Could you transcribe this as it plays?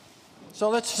So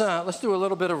let's do a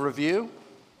little bit of review.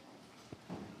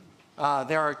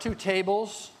 There are two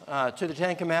tables to the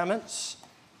Ten Commandments.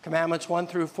 Commandments 1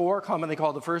 through 4, commonly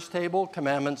called the first table.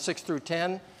 Commandments 6 through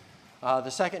 10, the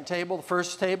second table. The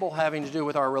first table having to do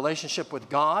with our relationship with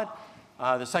God.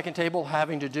 The second table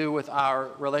having to do with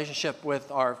our relationship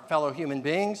with our fellow human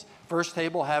beings. First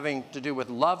table having to do with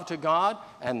love to God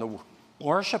and the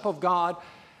worship of God.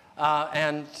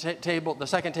 And the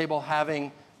second table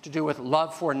having to do with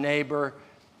love for neighbor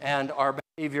and our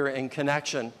behavior in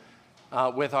connection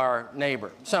with our neighbor.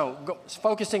 So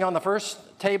focusing on the first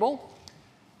table,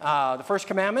 the first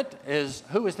commandment is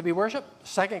who is to be worshiped.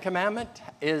 Second commandment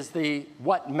is the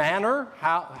what manner,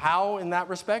 how in that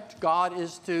respect God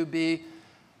is to be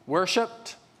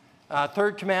worshipped.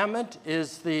 Third commandment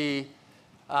is the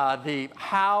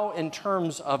how in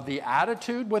terms of the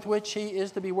attitude with which he is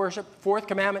to be worshiped. Fourth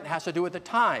commandment has to do with the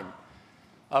time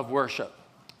of worship.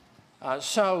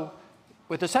 So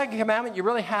with the second commandment, you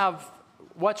really have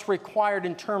what's required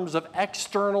in terms of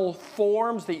external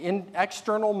forms, the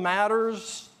external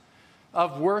matters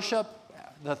of worship.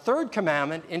 The third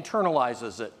commandment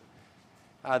internalizes it.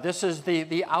 This is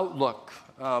the outlook,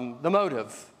 the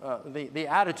motive, the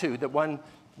attitude that one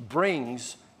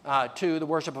brings to the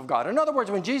worship of God. In other words,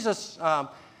 when Jesus,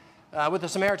 with the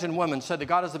Samaritan woman, said that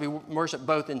God is to be worshipped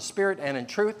both in spirit and in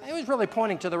truth, he was really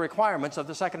pointing to the requirements of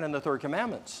the second and the third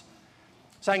commandments.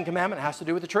 Second commandment has to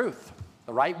do with the truth,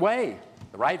 the right way,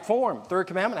 the right form. Third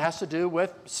commandment has to do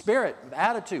with spirit, with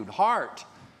attitude, heart.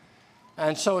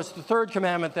 And so it's the third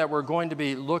commandment that we're going to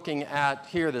be looking at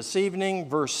here this evening,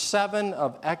 verse 7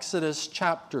 of Exodus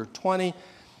chapter 20.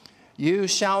 You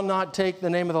shall not take the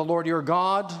name of the Lord your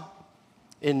God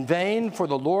in vain, for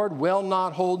the Lord will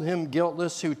not hold him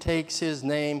guiltless who takes his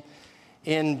name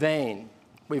in vain.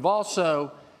 We've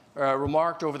also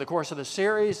remarked over the course of the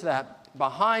series that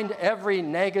behind every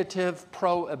negative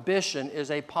prohibition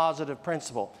is a positive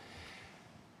principle.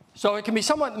 So it can be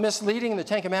somewhat misleading. The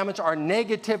Ten Commandments are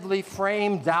negatively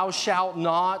framed, thou shalt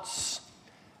nots.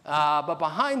 But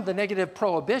behind the negative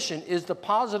prohibition is the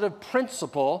positive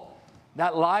principle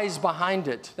that lies behind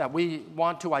it that we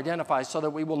want to identify so that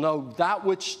we will know that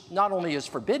which not only is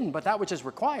forbidden, but that which is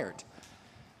required,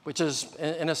 which is,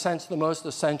 in a sense, the most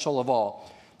essential of all.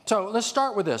 So let's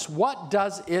start with this. What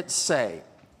does it say?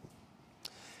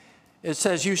 It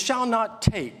says, you shall not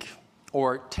take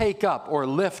or take up or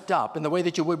lift up in the way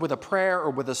that you would with a prayer or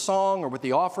with a song or with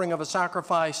the offering of a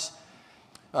sacrifice.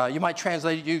 You might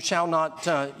translate it, you shall not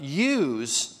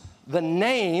use the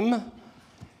name.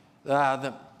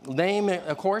 The name,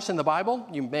 of course, in the Bible,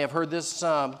 you may have heard this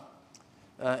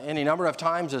any number of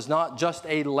times, is not just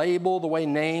a label the way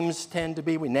names tend to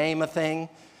be. We name a thing.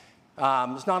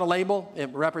 It's not a label. It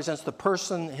represents the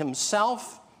person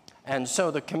himself. And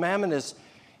so the commandment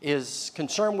is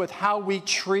concerned with how we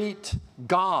treat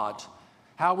God,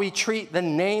 how we treat the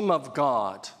name of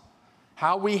God,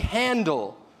 how we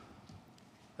handle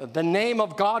the name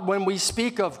of God when we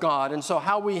speak of God, and so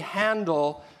how we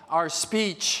handle our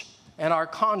speech and our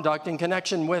conduct in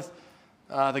connection with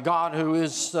the God who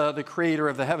is the creator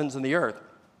of the heavens and the earth,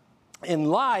 in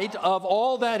light of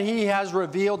all that he has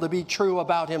revealed to be true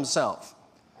about himself.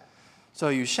 So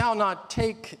you shall not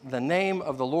take the name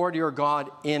of the Lord your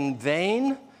God in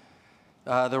vain.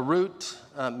 The root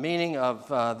meaning of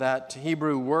that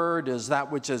Hebrew word is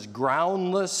that which is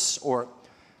groundless or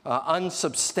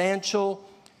unsubstantial.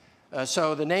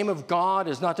 So the name of God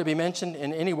is not to be mentioned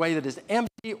in any way that is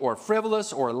empty or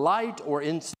frivolous or light or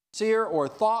insincere or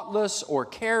thoughtless or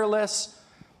careless,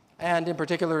 and in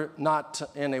particular not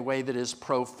in a way that is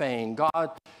profane.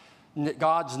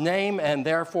 God's name and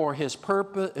therefore his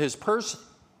person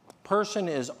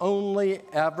is only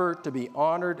ever to be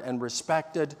honored and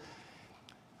respected.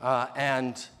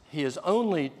 And he is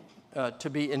only to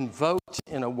be invoked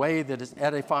in a way that is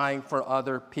edifying for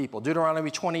other people.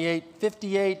 Deuteronomy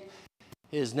 28:58,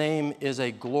 his name is a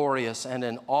glorious and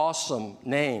an awesome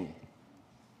name.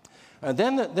 And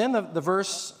then the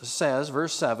verse says,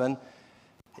 verse 7,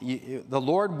 the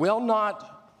Lord will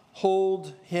not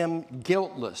hold him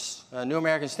guiltless. New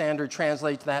American Standard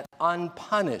translates that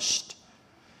unpunished,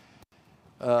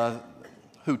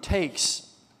 who takes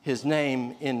his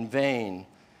name in vain.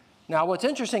 Now, what's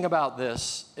interesting about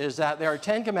this is that there are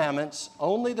 10 commandments.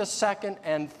 Only the second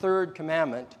and third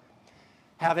commandment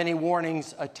have any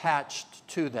warnings attached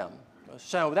to them.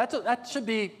 So that should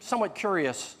be somewhat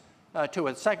curious to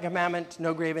it. Second commandment,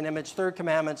 no graven image. Third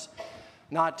commandments,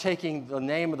 not taking the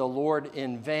name of the Lord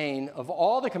in vain. Of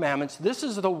all the commandments, this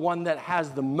is the one that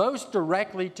has the most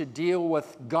directly to deal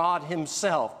with God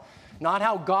himself. Not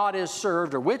how God is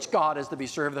served or which God is to be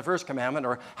served, the first commandment,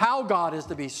 or how God is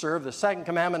to be served, the second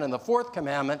commandment and the fourth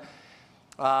commandment,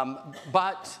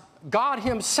 but God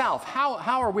himself.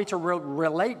 How are we to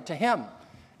relate to him?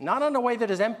 Not in a way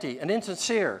that is empty and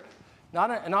insincere,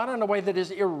 not in a way that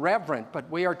is irreverent, but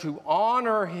we are to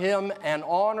honor him and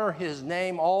honor his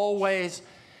name always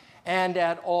and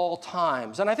at all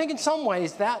times. And I think in some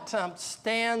ways that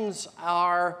stands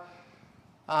our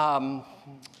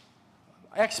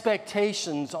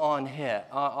expectations on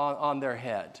their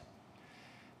head.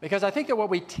 Because I think that what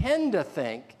we tend to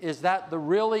think is that the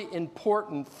really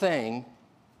important thing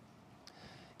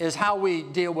is how we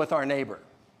deal with our neighbor.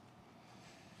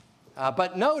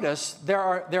 But notice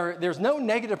there's no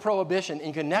negative prohibition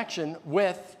in connection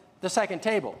with the second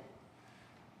table.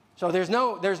 So there's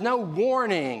no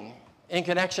warning in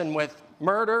connection with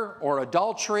murder or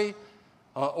adultery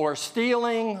or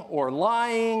stealing or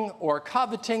lying or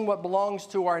coveting what belongs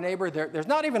to our neighbor. There's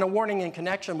not even a warning in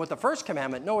connection with the first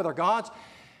commandment, no other gods.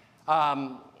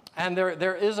 And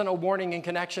there isn't a warning in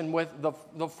connection with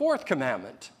the fourth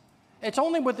commandment. It's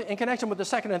only in connection with the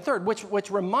second and third,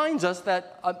 which reminds us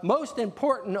that most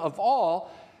important of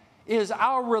all is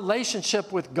our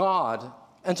relationship with God.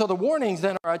 And so the warnings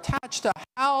then are attached to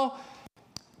how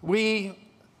we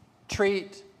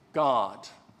treat God,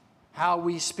 how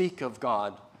we speak of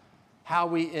God, how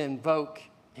we invoke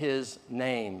his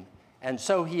name. And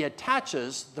so he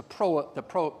attaches to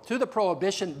the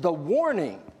prohibition the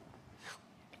warning.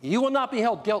 You will not be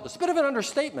held guiltless. It's a bit of an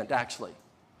understatement, actually.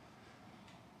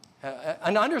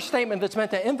 An understatement that's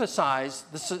meant to emphasize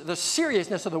the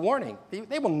seriousness of the warning.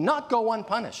 They will not go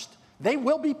unpunished. They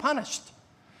will be punished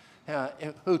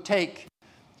who take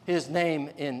his name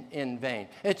in vain.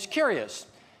 It's curious,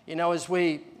 you know, as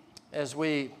we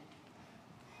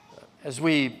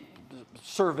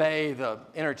survey the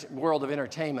world of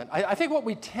entertainment, I think what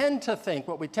we tend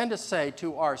to say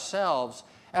to ourselves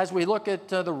as we look at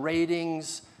the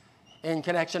ratings in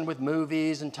connection with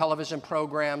movies and television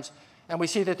programs, and we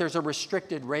see that there's a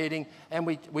restricted rating, and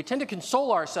we tend to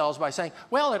console ourselves by saying,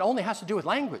 well, it only has to do with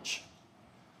language,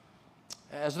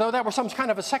 as though that were some kind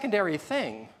of a secondary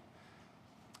thing.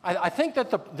 I think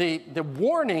that the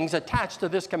warnings attached to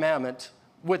this commandment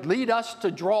would lead us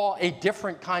to draw a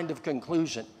different kind of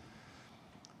conclusion.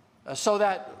 So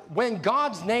that when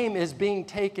God's name is being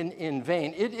taken in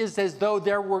vain, it is as though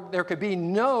there could be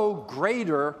no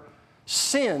greater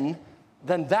sin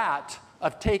than that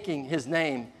of taking his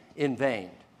name in vain.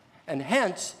 And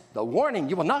hence, the warning,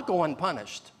 you will not go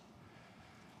unpunished.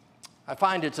 I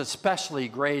find it's especially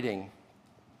grating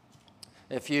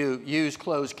if you use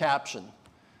closed caption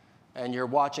and you're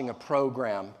watching a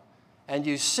program and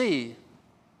you see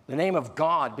the name of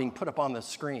God being put up on the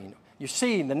screen. You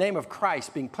see the name of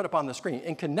Christ being put up on the screen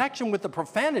in connection with the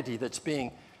profanity that's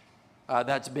being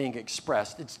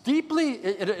expressed.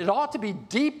 It ought to be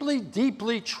deeply,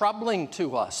 deeply troubling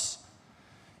to us.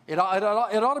 It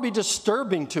ought to be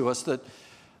disturbing to us that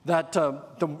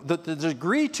the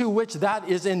degree to which that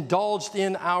is indulged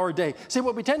in our day. See,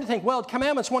 what we tend to think, well,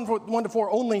 commandments 1 to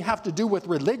 4 only have to do with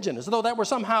religion, as though that were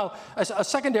somehow a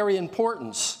secondary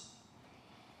importance.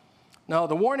 No,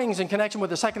 the warnings in connection with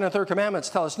the second and third commandments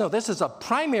tell us, no, this is of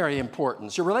primary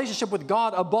importance. Your relationship with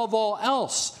God above all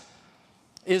else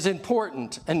is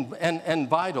important and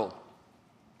vital.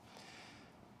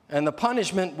 And the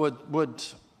punishment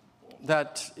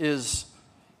that is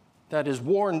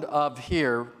warned of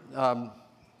here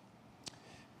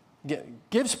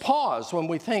gives pause when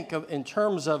we think of in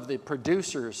terms of the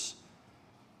producers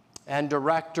and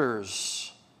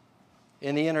directors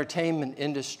in the entertainment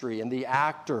industry and the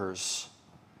actors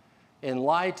in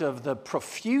light of the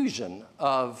profusion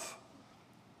of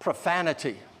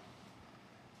profanity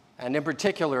and in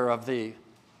particular of the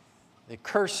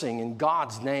cursing in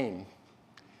God's name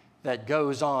that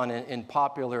goes on in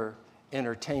popular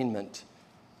entertainment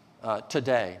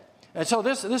today. And so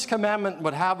this commandment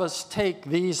would have us take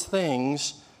these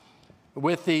things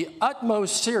with the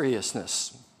utmost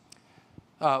seriousness,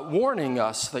 warning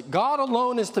us that God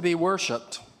alone is to be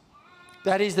worshiped,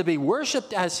 that he's to be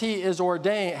worshiped as he has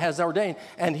ordained,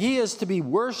 and he is to be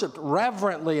worshiped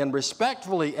reverently and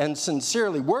respectfully and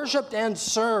sincerely, worshiped and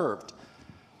served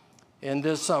in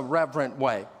this reverent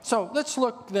way. So let's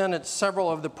look then at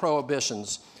several of the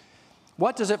prohibitions.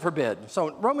 What does it forbid?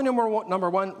 So Roman numeral number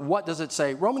 1, what does it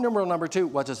say? Roman numeral number 2,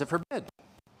 what does it forbid?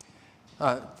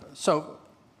 So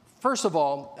first of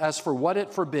all, as for what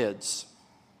it forbids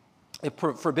a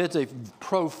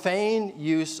profane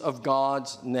use of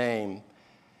God's name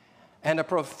and a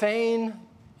profane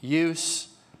use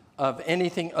of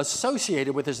anything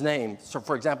associated with his name. So,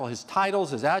 for example, his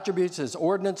titles, his attributes, his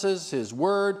ordinances, his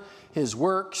word, his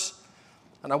works.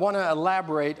 And I want to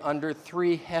elaborate under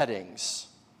three headings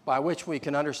by which we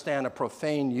can understand a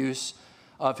profane use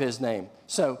of his name.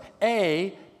 So,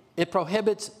 A, it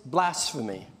prohibits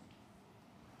blasphemy.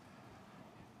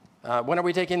 When are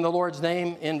we taking the Lord's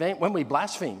name in vain? When we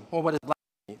blaspheme. Well, what is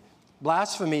blasphemy?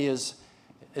 Blasphemy is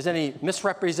any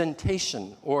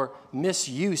misrepresentation or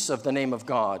misuse of the name of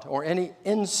God, or any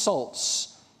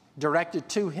insults directed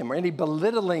to him, or any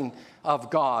belittling of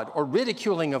God, or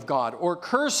ridiculing of God, or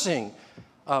cursing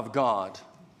of God.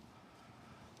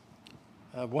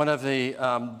 One of the,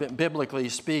 biblically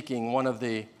speaking, one of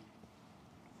the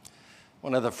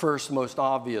first most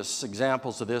obvious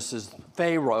examples of this is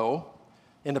Pharaoh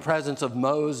in the presence of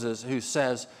Moses, who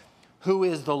says, "Who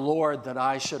is the Lord that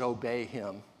I should obey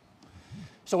him?"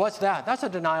 So what's that? That's a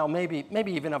denial, maybe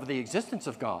even of the existence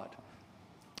of God.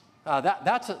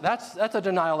 That's a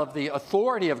denial of the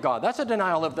authority of God. That's a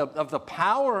denial of the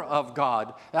power of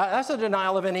God. That's a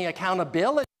denial of any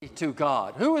accountability to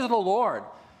God. Who is the Lord?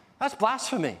 That's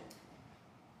blasphemy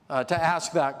to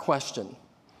ask that question.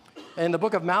 In the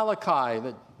book of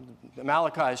Malachi,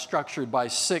 Malachi is structured by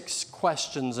 6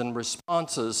 questions and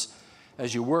responses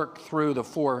as you work through the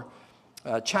 4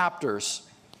 chapters.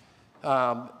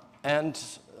 And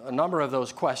a number of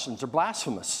those questions are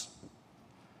blasphemous.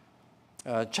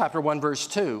 Chapter 1, verse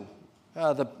 2,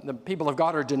 the people of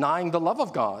God are denying the love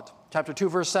of God. Chapter 2,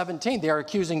 verse 17, they are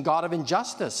accusing God of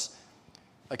injustice,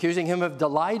 accusing him of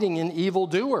delighting in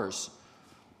evildoers.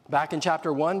 Back in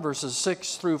chapter 1, verses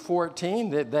 6 through 14,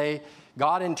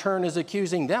 God in turn is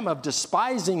accusing them of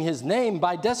despising his name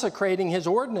by desecrating his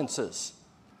ordinances.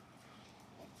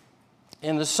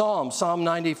 In the Psalm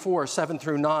 94, 7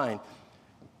 through 9,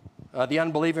 the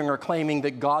unbelieving are claiming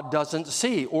that God doesn't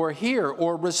see or hear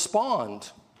or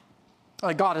respond.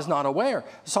 God is not aware.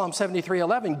 Psalm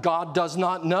 73:11, God does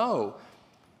not know.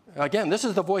 Again, this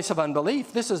is the voice of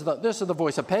unbelief. This is the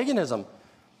voice of paganism.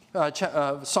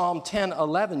 Psalm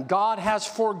 10:11, God has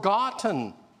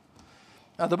forgotten.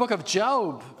 The book of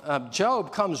Job,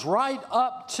 Job comes right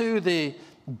up to the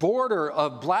border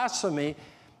of blasphemy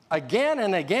again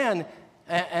and again,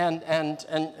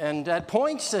 and at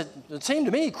points it seemed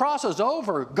to me crosses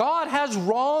over. God has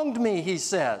wronged me, he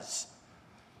says.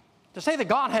 To say that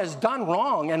God has done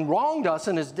wrong and wronged us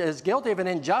and is guilty of an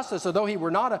injustice, although he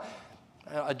were not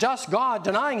a just God,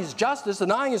 denying his justice,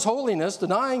 denying his holiness,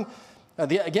 denying,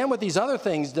 again with these other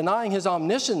things, denying his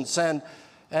omniscience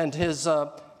and his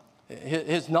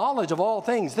knowledge of all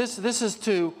things. This is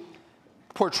to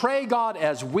portray God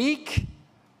as weak,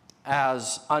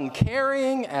 as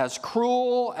uncaring, as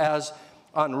cruel, as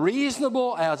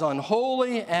unreasonable, as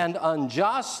unholy and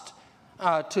unjust,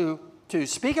 to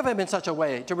speak of him in such a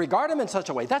way, to regard him in such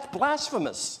a way. That's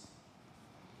blasphemous.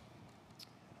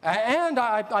 And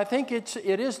I think it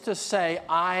is to say,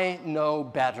 I know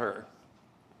better.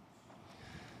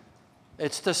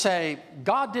 It's to say,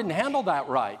 God didn't handle that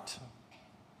right.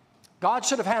 God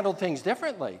should have handled things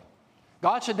differently.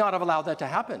 God should not have allowed that to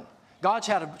happen. God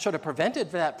should have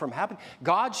prevented that from happening.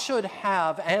 God should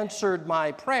have answered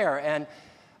my prayer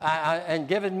and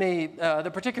given me the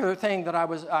particular thing that I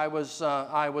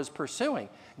was pursuing.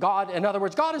 God, in other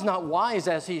words, God is not wise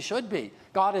as he should be.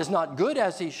 God is not good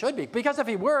as he should be. Because if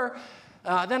he were,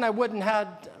 then I wouldn't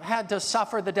have had to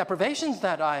suffer the deprivations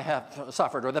that I have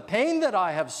suffered, or the pain that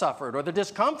I have suffered, or the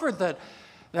discomfort that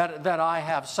I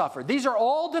have suffered. These are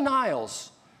all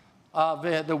denials of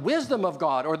the wisdom of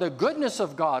God, or the goodness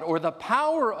of God, or the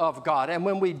power of God. And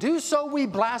when we do so, we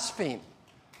blaspheme.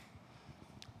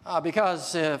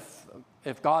 Because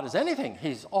if God is anything,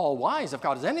 he's all wise. If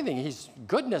God is anything, he's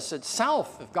goodness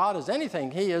itself. If God is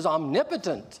anything, he is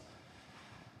omnipotent.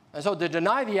 And so to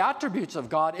deny the attributes of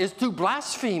God is to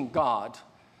blaspheme God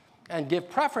and give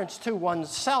preference to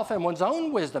oneself and one's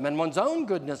own wisdom and one's own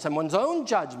goodness and one's own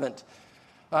judgment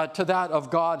to that of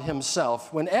God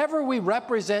himself. Whenever we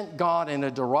represent God in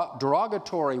a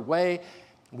derogatory way,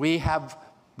 we have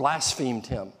blasphemed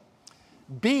him.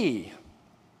 B,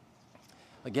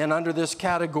 again, under this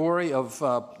category of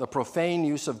the profane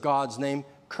use of God's name,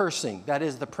 cursing. That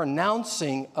is the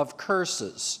pronouncing of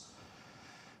curses.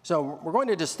 So we're going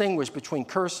to distinguish between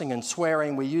cursing and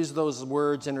swearing. We use those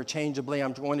words interchangeably.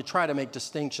 I'm going to try to make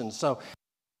distinctions. So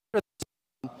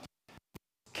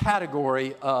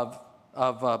category of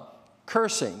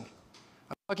cursing,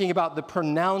 I'm talking about the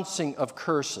pronouncing of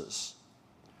curses.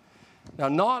 Now,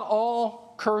 not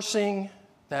all cursing,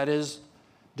 that is,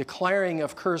 declaring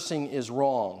of cursing, is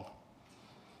wrong.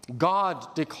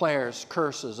 God declares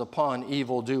curses upon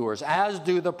evildoers, as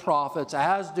do the prophets,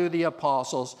 as do the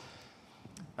apostles.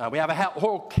 We have a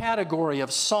whole category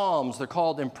of psalms. They're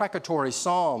called imprecatory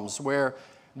psalms, where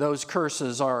those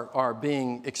curses are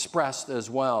being expressed as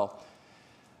well.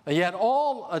 And yet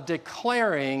all a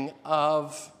declaring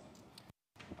of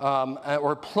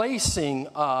or placing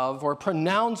of or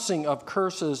pronouncing of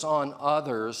curses on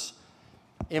others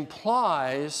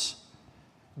implies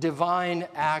divine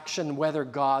action, whether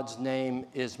God's name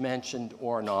is mentioned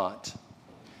or not.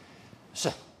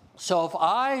 So if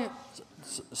I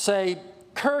say,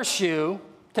 curse you,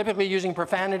 typically using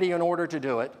profanity in order to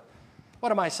do it,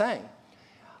 what am I saying?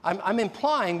 I'm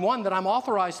implying, one, that I'm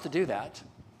authorized to do that,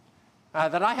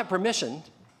 that I have permission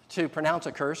to pronounce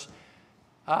a curse,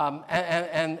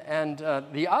 and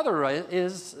the other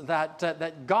is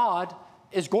that God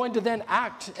is going to then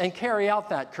act and carry out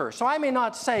that curse. So I may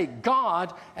not say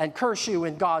God and curse you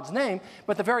in God's name,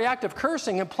 but the very act of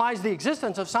cursing implies the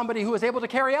existence of somebody who is able to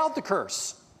carry out the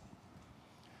curse.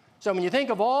 So when you think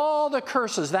of all the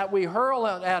curses that we hurl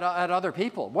at other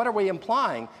people, what are we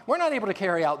implying? We're not able to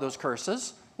carry out those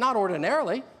curses, not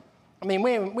ordinarily. I mean,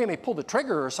 we may pull the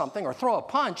trigger or something or throw a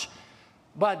punch,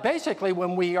 but basically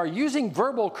when we are using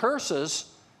verbal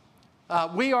curses,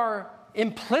 we are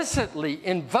implicitly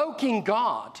invoking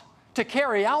God to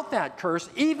carry out that curse,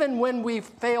 even when we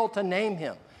fail to name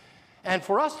him. And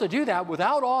for us to do that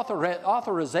without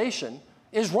authorization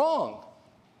is wrong.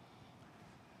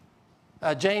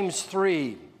 James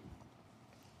 3,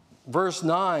 verse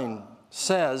 9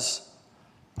 says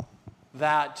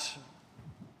that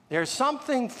there's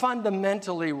something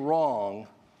fundamentally wrong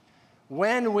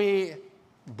when we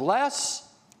bless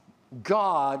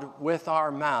God with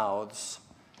our mouths,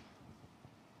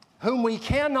 whom we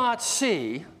cannot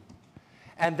see,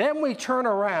 and then we turn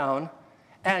around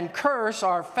and curse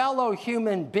our fellow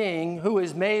human being who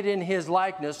is made in his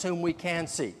likeness, whom we can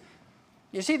see.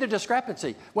 You see the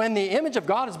discrepancy. When the image of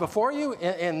God is before you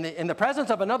in the presence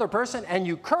of another person, and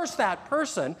you curse that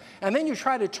person, and then you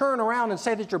try to turn around and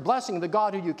say that you're blessing the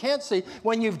God who you can't see,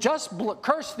 when you've just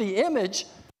cursed the image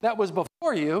that was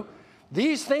before you,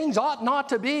 these things ought not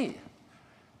to be.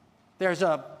 There's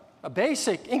a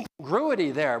basic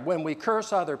incongruity there. When we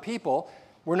curse other people,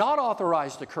 we're not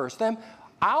authorized to curse them.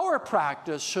 Our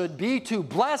practice should be to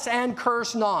bless and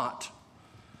curse not.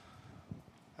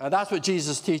 That's what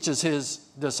Jesus teaches his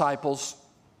disciples.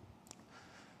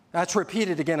 That's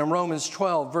repeated again in Romans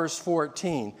 12, verse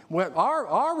 14.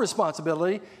 Our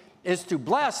responsibility is to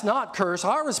bless, not curse.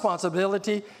 Our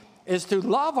responsibility is to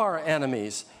love our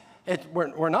enemies.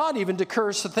 We're not even to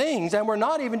curse things, and we're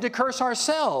not even to curse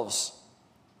ourselves.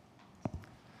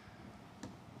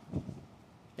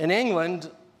 In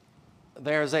England,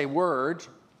 there's a word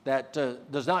that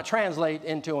does not translate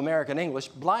into American English,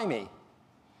 blimey.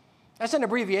 That's an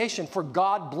abbreviation for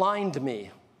God blind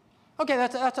me. Okay,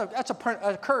 that's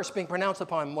a curse being pronounced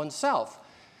upon oneself.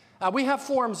 We have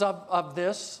forms of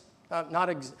this, not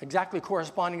exactly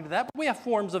corresponding to that, but we have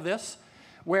forms of this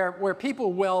where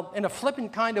people will, in a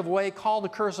flippant kind of way, call the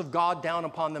curse of God down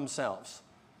upon themselves.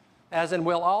 As in,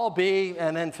 we'll all be,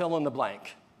 and then fill in the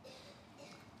blank.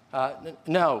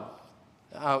 No,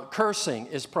 cursing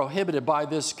is prohibited by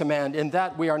this command in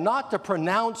that we are not to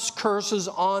pronounce curses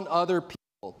on other people.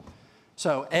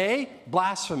 So A,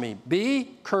 blasphemy.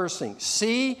 B, cursing.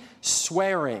 C,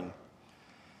 swearing.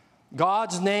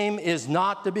 God's name is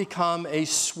not to become a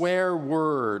swear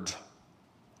word.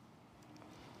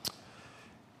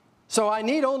 So I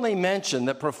need only mention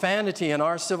that profanity in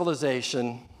our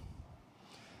civilization,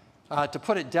 to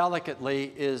put it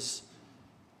delicately, is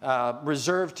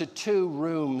reserved to 2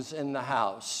 rooms in the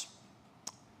house.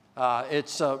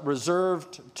 It's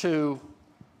reserved to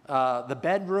the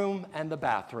bedroom and the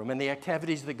bathroom and the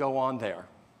activities that go on there.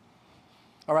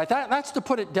 All right, that's to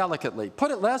put it delicately.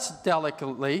 Put it less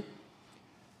delicately,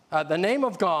 the name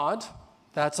of God,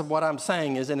 that's what I'm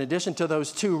saying, is in addition to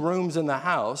those 2 rooms in the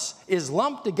house, is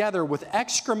lumped together with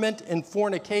excrement and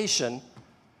fornication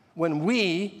when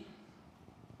we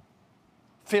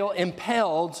feel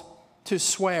impelled to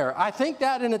swear. I think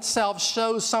that in itself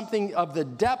shows something of the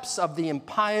depths of the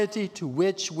impiety to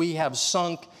which we have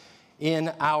sunk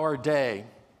in our day.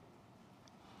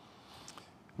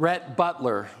 Rhett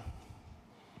Butler,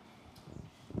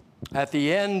 at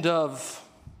the end of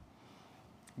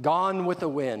Gone with the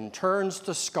Wind, turns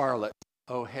to Scarlett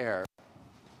O'Hare,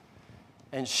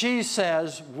 and she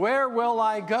says, "Where will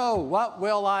I go? What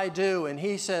will I do?" And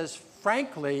he says,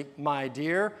 "Frankly, my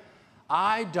dear,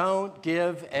 I don't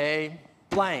give a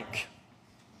blank."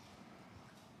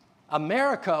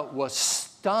 America was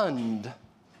stunned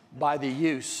by the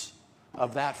use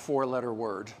of that 4-letter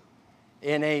word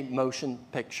in a motion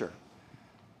picture.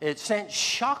 It sent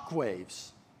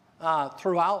shockwaves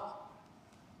throughout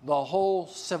the whole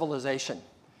civilization.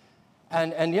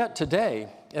 And yet today,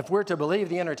 if we're to believe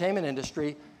the entertainment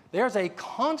industry, there's a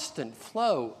constant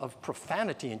flow of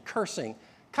profanity and cursing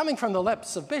coming from the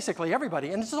lips of basically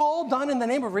everybody. And it's all done in the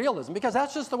name of realism, because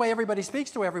that's just the way everybody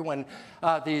speaks to everyone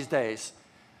these days.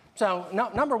 So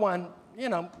number one,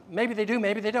 maybe they do,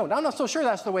 maybe they don't. I'm not so sure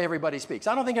that's the way everybody speaks.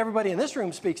 I don't think everybody in this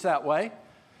room speaks that way.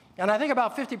 And I think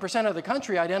about 50% of the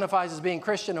country identifies as being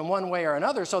Christian in one way or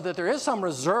another, so that there is some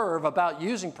reserve about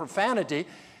using profanity.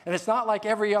 And it's not like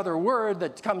every other word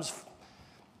that comes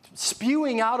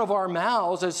spewing out of our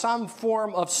mouths as some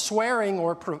form of swearing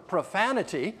or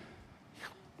profanity.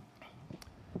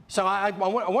 So I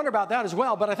wonder about that as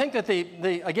well. But I think that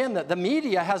the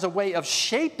media has a way of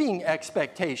shaping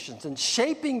expectations and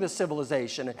shaping the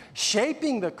civilization and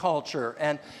shaping the culture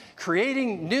and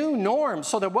creating new norms,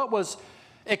 so that what was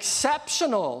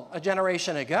exceptional a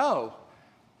generation ago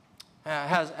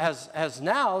has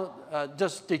now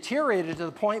just deteriorated to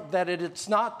the point that it's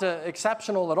not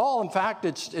exceptional at all. In fact,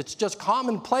 it's just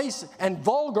commonplace and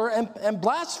vulgar and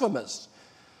blasphemous.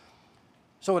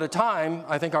 So at a time,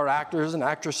 I think our actors and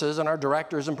actresses and our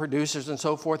directors and producers and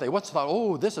so forth, they once thought,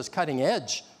 oh, this is cutting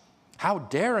edge. How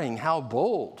daring, how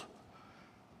bold.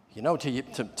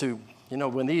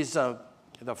 When these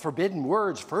the forbidden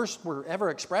words first were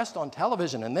ever expressed on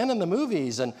television and then in the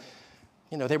movies, and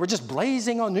they were just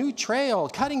blazing a new trail,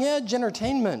 cutting edge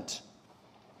entertainment.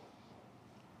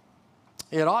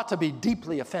 It ought to be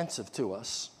deeply offensive to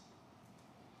us.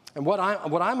 And what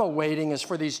I'm awaiting is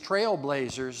for these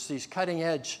trailblazers, these cutting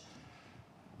edge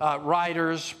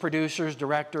writers, producers,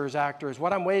 directors, actors,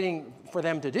 what I'm waiting for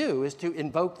them to do is to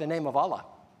invoke the name of Allah.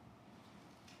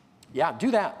 Yeah, do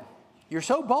that. You're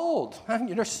so bold.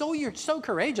 You're so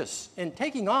courageous in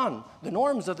taking on the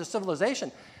norms of the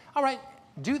civilization. All right,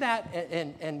 do that,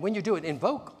 and when you do it,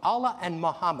 invoke Allah and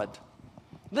Muhammad.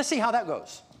 Let's see how that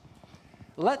goes.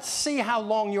 Let's see how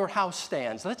long your house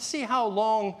stands. Let's see how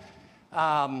long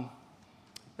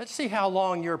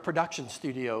your production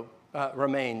studio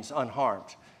remains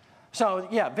unharmed. So,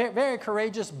 yeah, very, very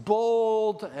courageous,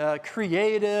 bold,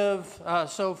 creative,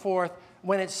 so forth,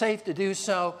 when it's safe to do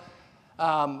so.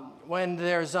 When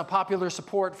there's popular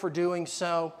support for doing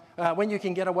so, when you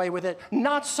can get away with it.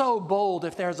 Not so bold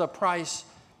if there's a price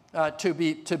to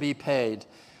be paid.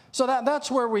 So that's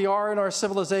where we are in our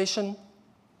civilization,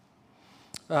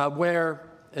 where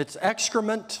it's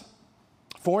excrement,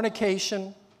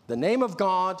 fornication, the name of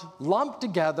God lumped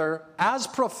together as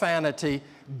profanity,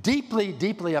 deeply,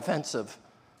 deeply offensive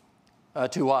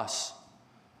to us.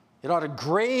 It ought to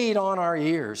grate on our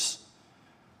ears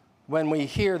when we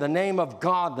hear the name of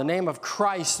God, the name of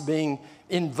Christ being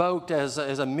invoked as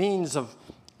a means of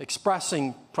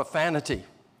expressing profanity.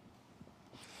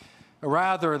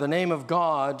 Rather, the name of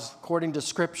God, according to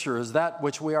Scripture, is that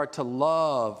which we are to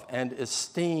love and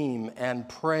esteem and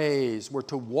praise. We're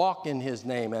to walk in His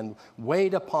name and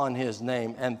wait upon His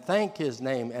name and thank His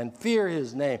name and fear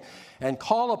His name and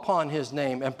call upon His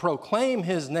name and proclaim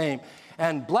His name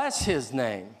and bless His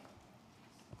name.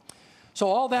 So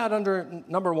all that under,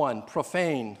 number one,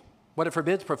 profane. What it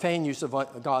forbids, profane use of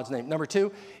God's name. Number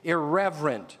two,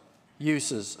 irreverent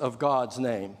uses of God's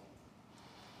name.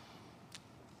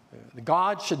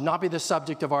 God should not be the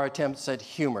subject of our attempts at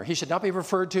humor. He should not be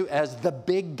referred to as the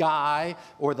big guy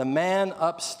or the man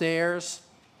upstairs.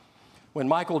 When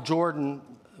Michael Jordan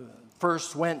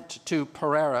first went to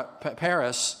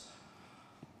Paris,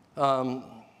 all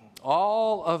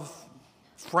of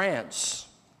France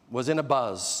was in a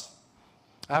buzz.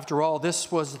 After all,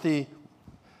 this was the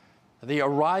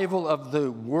arrival of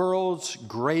the world's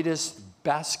greatest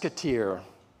basketeer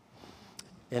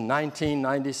in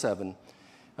 1997.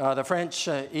 The French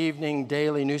evening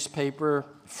daily newspaper,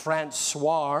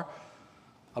 François,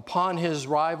 upon his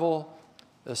arrival,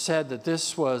 said that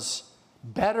this was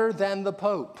better than the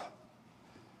Pope.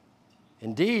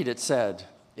 Indeed, it said,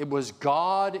 it was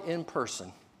God in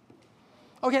person.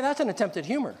 Okay, that's an attempt at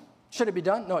humor. Should it be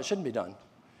done? No, it shouldn't be done.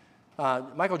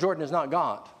 Michael Jordan is not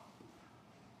God.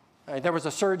 There was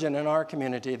a surgeon in our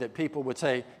community that people would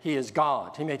say he is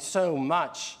God. He made so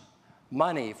much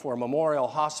money for Memorial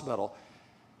Hospital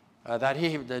that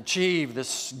he achieved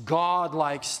this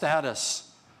God-like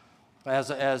status as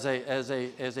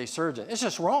a surgeon. It's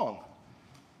just wrong.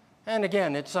 And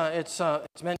again, it's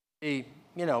meant to be,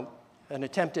 an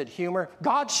attempt at humor.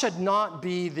 God should not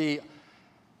be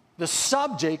the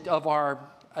subject of our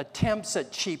attempts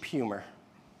at cheap humor.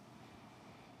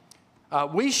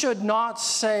 We should not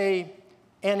say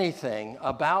anything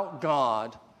about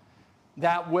God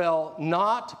that will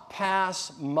not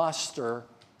pass muster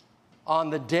on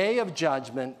the day of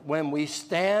judgment when we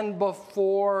stand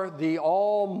before the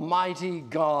Almighty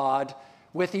God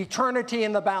with eternity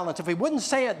in the balance. If we wouldn't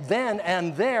say it then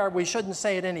and there, we shouldn't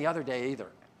say it any other day either.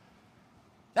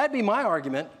 That'd be my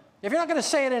argument. If you're not going to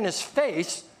say it in his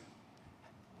face,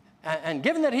 and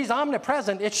given that he's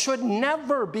omnipresent, it should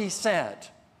never be said.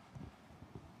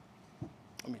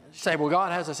 I mean, you say, well,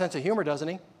 God has a sense of humor, doesn't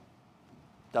he?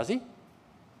 Does he?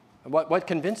 What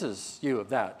convinces you of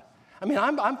that? I mean,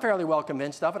 I'm fairly well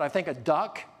convinced of it. I think a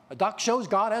duck shows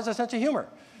God has a sense of humor.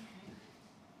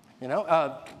 You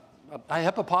know, a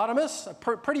hippopotamus, a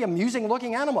pretty amusing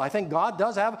looking animal. I think God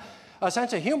does have a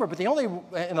sense of humor, but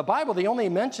in the Bible, the only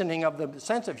mentioning of the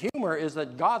sense of humor is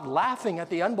that God laughing at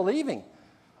the unbelieving,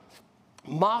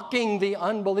 mocking the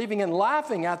unbelieving and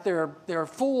laughing at their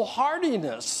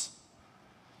foolhardiness.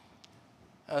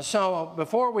 So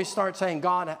before we start saying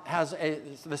God has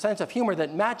the sense of humor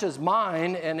that matches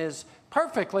mine and is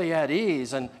perfectly at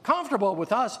ease and comfortable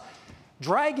with us,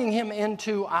 dragging him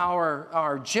into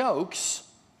our jokes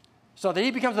so that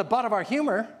he becomes the butt of our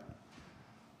humor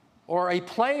or a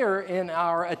player in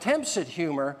our attempts at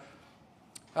humor,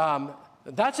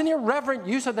 that's an irreverent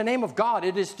use of the name of God.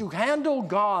 It is to handle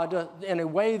God in a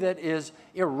way that is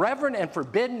irreverent and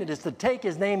forbidden. It is to take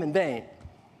his name in vain.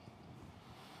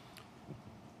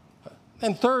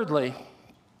 And thirdly,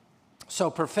 so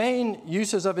profane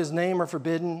uses of his name are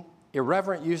forbidden,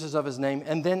 irreverent uses of his name,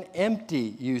 and then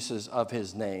empty uses of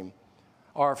his name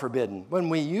are forbidden. When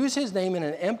we use his name in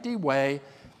an empty way,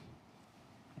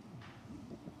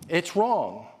 it's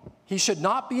wrong. He should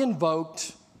not be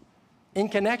invoked in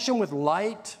connection with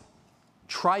light,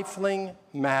 trifling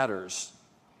matters.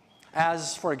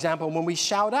 As, for example, when we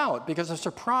shout out because of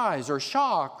surprise or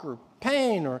shock or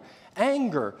pain or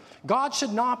anger. God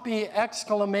should not be an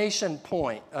exclamation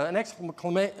point that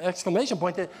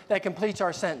completes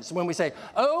our sentence. When we say,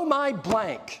 oh my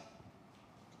blank,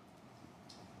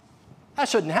 that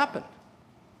shouldn't happen.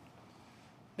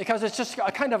 Because it's just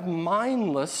a kind of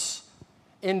mindless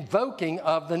invoking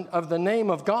of the name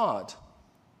of God.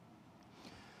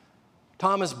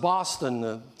 Thomas Boston,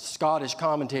 the Scottish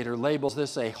commentator, labels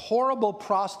this a horrible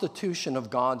prostitution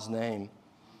of God's name.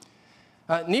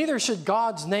 Neither should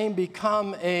God's name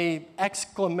become a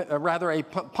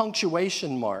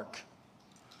punctuation mark.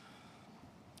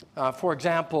 For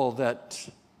example, that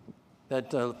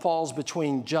falls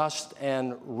between just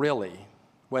and really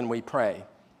when we pray.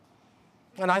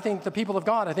 And I think the people of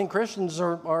God, I think Christians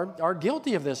are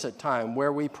guilty of this at times,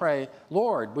 where we pray,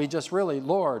 Lord, we just really,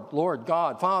 Lord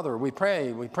God, Father, we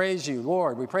pray, we praise you,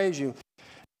 Lord, we praise you,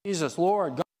 Jesus,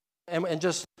 Lord God, and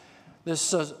just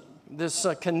this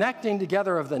connecting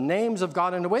together of the names of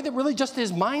God in a way that really just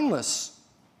is mindless.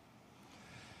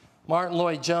 Martin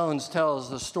Lloyd-Jones tells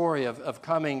the story of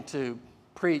coming to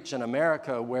preach in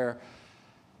America where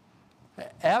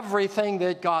everything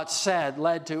that got said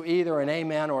led to either an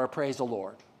amen or a praise the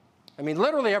Lord. I mean,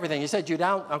 literally everything. He said,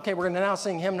 okay, we're going to now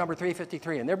sing hymn number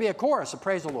 353, and there'd be a chorus of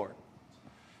praise the Lord.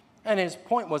 And his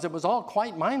point was it was all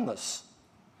quite mindless.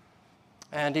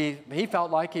 And he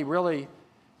felt like he really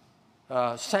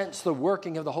sensed the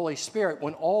working of the Holy Spirit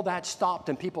when all that stopped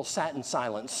and people sat in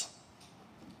silence.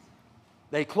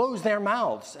 They closed their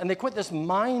mouths and they quit this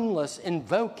mindless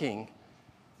invoking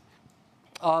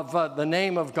of the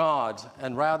name of God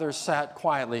and rather sat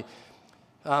quietly.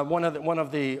 One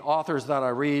of the authors that I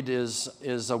read is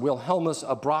Wilhelmus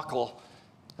à Brakel,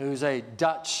 who's a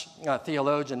Dutch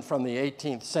theologian from the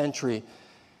 18th century.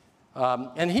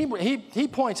 And he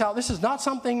points out this is not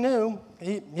something new.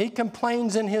 He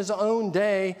complains in his own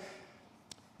day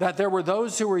that there were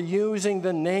those who were using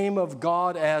the name of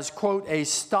God as, quote, a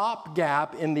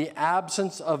stopgap in the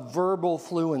absence of verbal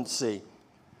fluency.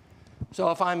 So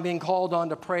if I'm being called on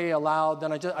to pray aloud,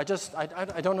 then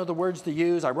I don't know the words to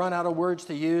use. I run out of words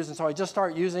to use, and so I just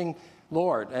start using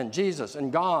Lord and Jesus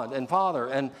and God and Father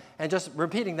and just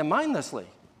repeating them mindlessly,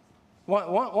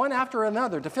 one after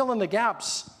another, to fill in the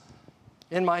gaps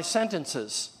in my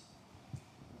sentences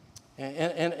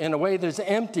in a way that is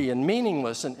empty and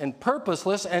meaningless and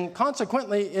purposeless, and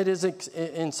consequently it is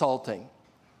insulting.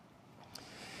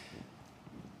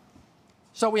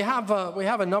 So we have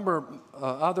a number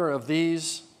other of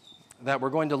these that we're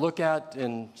going to look at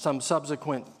in some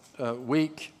subsequent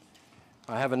week.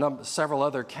 I have several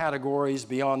other categories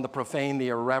beyond the profane, the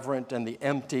irreverent, and the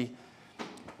empty.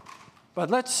 But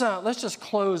let's just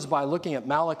close by looking at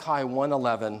Malachi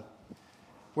 1:11,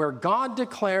 where God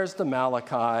declares to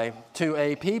Malachi, to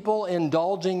a people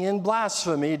indulging in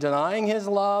blasphemy, denying his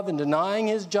love and denying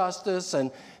his justice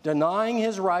and denying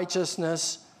his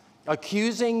righteousness,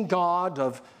 accusing God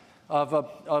of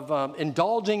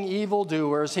indulging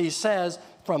evildoers, he says,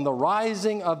 from the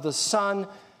rising of the sun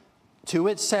to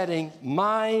its setting,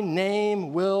 my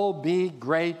name will be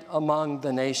great among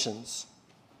the nations.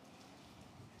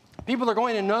 People are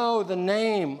going to know the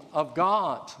name of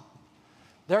God.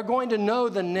 They're going to know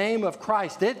the name of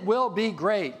Christ. It will be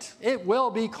great. It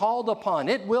will be called upon.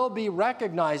 It will be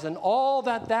recognized. And all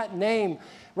that that name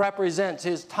represents,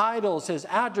 his titles, his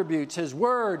attributes, his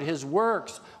word, his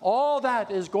works, all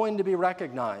that is going to be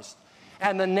recognized.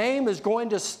 And the name is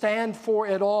going to stand for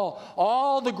it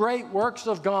all the great works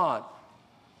of God.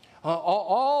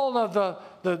 All of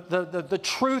the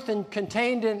truth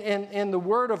contained in the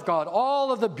Word of God,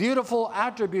 all of the beautiful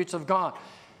attributes of God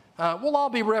will all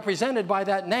be represented by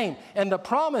that name. And the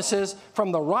promise is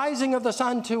from the rising of the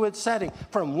sun to its setting,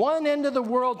 from one end of the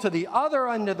world to the other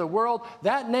end of the world,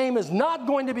 that name is not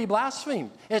going to be blasphemed.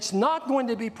 It's not going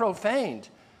to be profaned.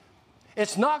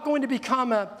 It's not going to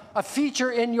become a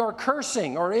feature in your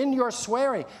cursing or in your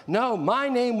swearing. No, my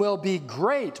name will be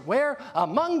great. Where?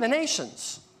 Among the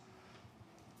nations.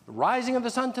 The rising of the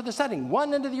sun to the setting,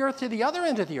 one end of the earth to the other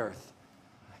end of the earth.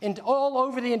 And all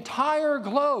over the entire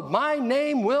globe, my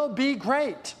name will be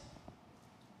great.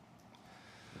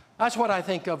 That's what I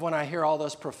think of when I hear all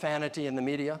this profanity in the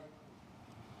media.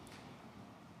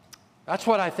 That's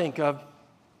what I think of.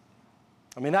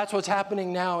 I mean, that's what's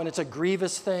happening now, and it's a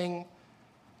grievous thing.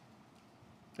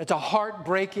 It's a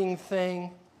heartbreaking thing.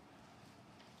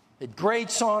 It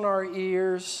grates on our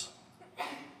ears.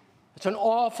 It's an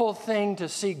awful thing to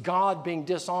see God being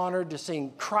dishonored, to see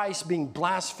Christ being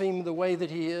blasphemed the way that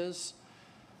he is.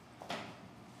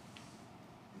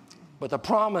 But the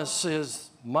promise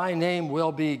is, my name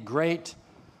will be great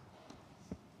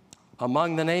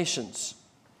among the nations,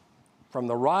 from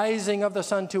the rising of the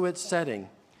sun to its setting.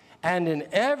 And in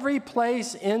every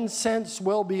place incense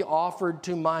will be offered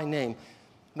to my name.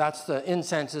 That's the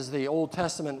incense is the Old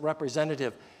Testament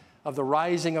representative of the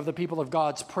rising of the people of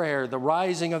God's prayer. The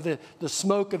rising of the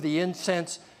smoke of the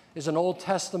incense is an Old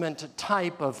Testament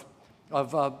type of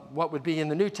what would be in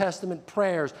the New Testament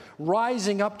prayers,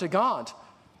 rising up to God.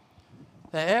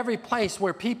 Every place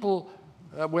where people,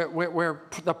 where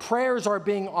the prayers are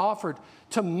being offered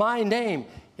to my name,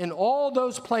 in all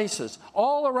those places,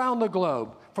 all around the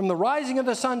globe, from the rising of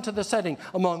the sun to the setting,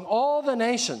 among all the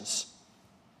nations,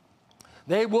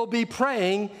 they will be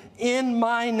praying in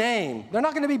my name. They're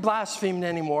not going to be blasphemed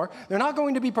anymore. They're not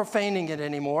going to be profaning it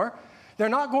anymore. They're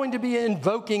not going to be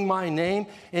invoking my name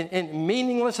in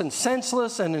meaningless and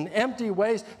senseless and in empty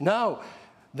ways. No,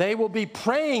 they will be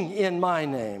praying in my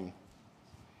name.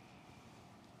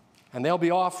 And they'll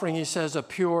be offering, he says, a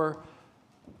pure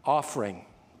offering.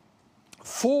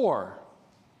 For,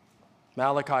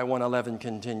 Malachi 1:11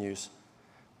 continues,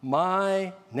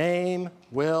 my name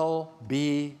will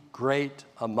be great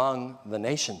among the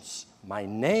nations. My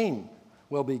name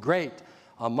will be great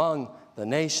among the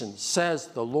nations, says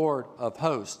the Lord of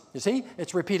hosts. You see,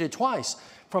 it's repeated twice.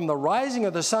 From the rising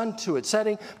of the sun to its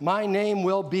setting, my name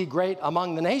will be great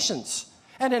among the nations.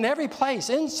 And in every place,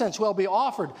 incense will be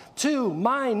offered to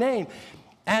my name,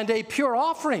 and a pure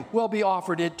offering will be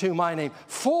offered to my name.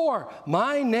 For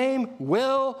my name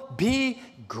will be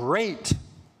great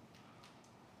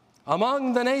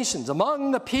among the nations,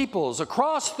 among the peoples,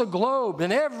 across the globe,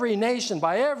 in every nation,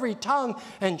 by every tongue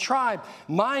and tribe,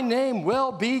 my name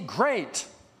will be great.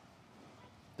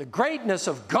 The greatness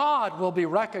of God will be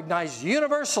recognized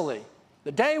universally.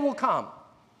 The day will come,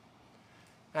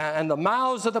 and the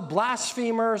mouths of the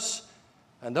blasphemers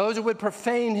and those who would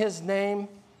profane his name,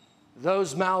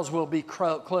 those mouths will be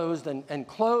closed and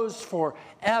closed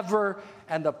forever,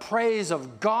 and the praise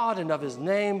of God and of his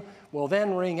name will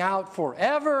then ring out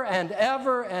forever and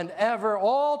ever and ever,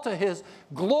 all to his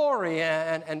glory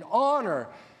and honor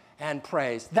and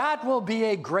praise. That will be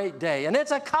a great day, and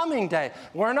it's a coming day.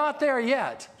 We're not there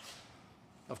yet,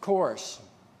 of course.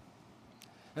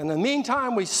 In the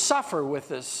meantime, we suffer with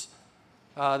this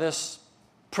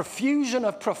profusion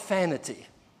of profanity.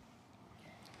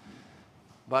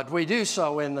 But we do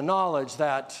so in the knowledge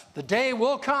that the day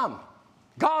will come.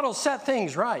 God will set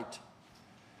things right.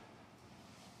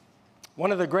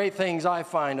 One of the great things I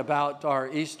find about our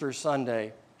Easter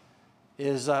Sunday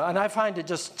is, and I find it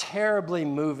just terribly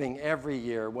moving every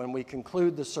year when we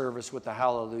conclude the service with the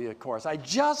Hallelujah chorus. I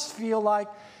just feel like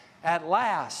at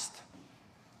last,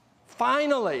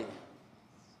 finally,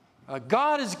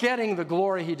 God is getting the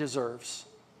glory he deserves.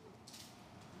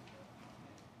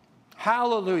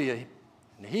 Hallelujah.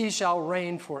 And he shall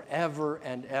reign forever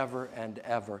and ever and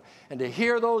ever. And to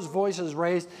hear those voices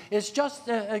raised, it's just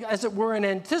as it were an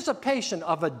anticipation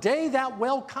of a day that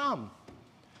will come,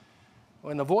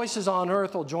 when the voices on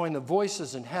earth will join the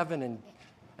voices in heaven,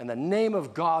 and the name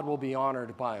of God will be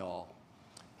honored by all.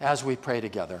 as we pray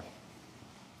together.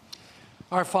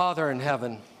 Our Father in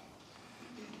heaven,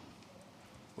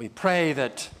 we pray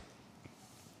that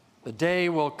the day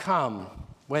will come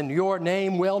when your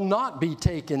name will not be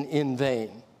taken in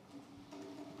vain.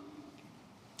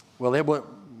 When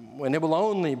it will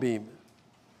only be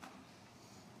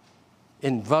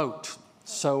invoked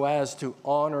so as to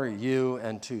honor you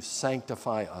and to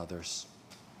sanctify others.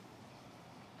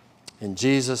 In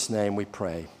Jesus' name we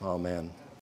pray. Amen.